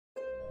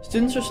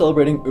Students are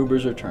celebrating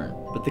Uber's return,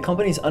 but the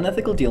company's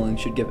unethical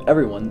dealings should give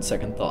everyone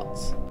second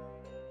thoughts.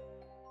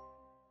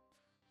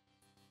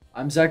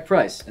 I'm Zach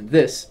Price, and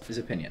this is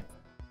Opinion.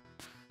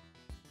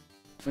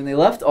 When they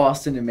left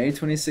Austin in May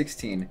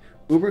 2016,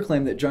 Uber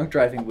claimed that drunk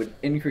driving would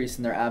increase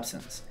in their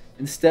absence.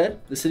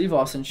 Instead, the city of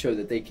Austin showed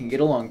that they can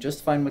get along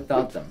just fine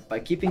without them by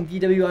keeping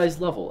DWIs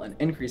level and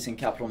increasing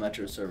Capital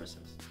Metro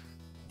services.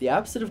 The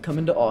apps that have come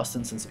into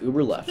Austin since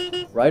Uber left,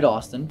 Ride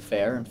Austin,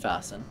 Fare, and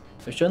Fasten,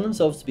 have shown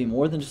themselves to be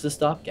more than just a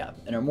stopgap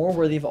and are more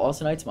worthy of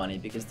Austinites' money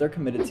because they're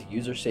committed to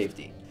user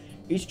safety.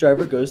 Each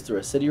driver goes through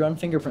a city-run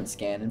fingerprint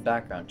scan and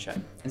background check.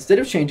 Instead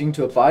of changing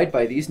to abide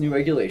by these new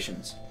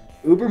regulations,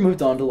 Uber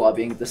moved on to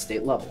lobbying at the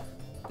state level.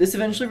 This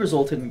eventually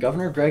resulted in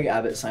Governor Greg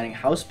Abbott signing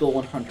House Bill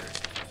 100,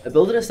 a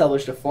bill that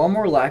established a far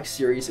more lax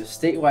series of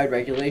statewide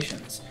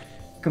regulations,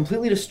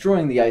 completely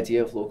destroying the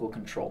idea of local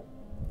control.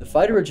 The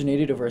fight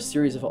originated over a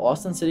series of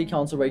Austin City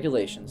Council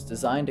regulations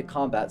designed to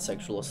combat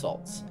sexual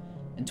assaults.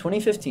 In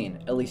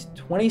 2015, at least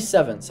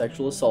 27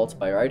 sexual assaults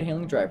by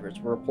ride-hailing drivers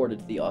were reported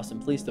to the Austin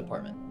Police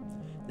Department.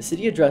 The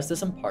city addressed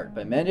this in part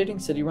by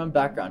mandating city-run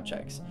background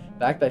checks,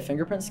 backed by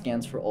fingerprint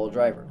scans for all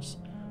drivers.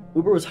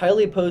 Uber was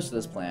highly opposed to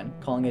this plan,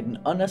 calling it an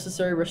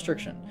unnecessary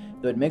restriction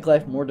that would make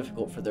life more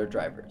difficult for their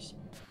drivers.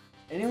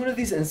 Any one of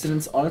these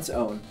incidents on its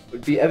own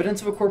would be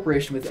evidence of a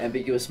corporation with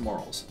ambiguous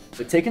morals,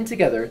 but taken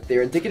together, they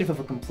are indicative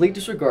of a complete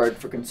disregard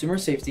for consumer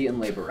safety and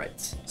labor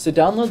rights. So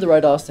download the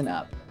Ride Austin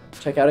app,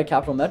 check out a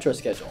Capital Metro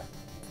schedule.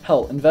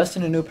 Hell, invest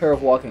in a new pair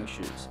of walking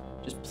shoes.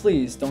 Just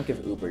please don't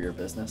give Uber your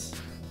business.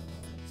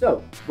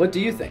 So, what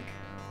do you think?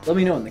 Let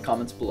me know in the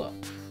comments below.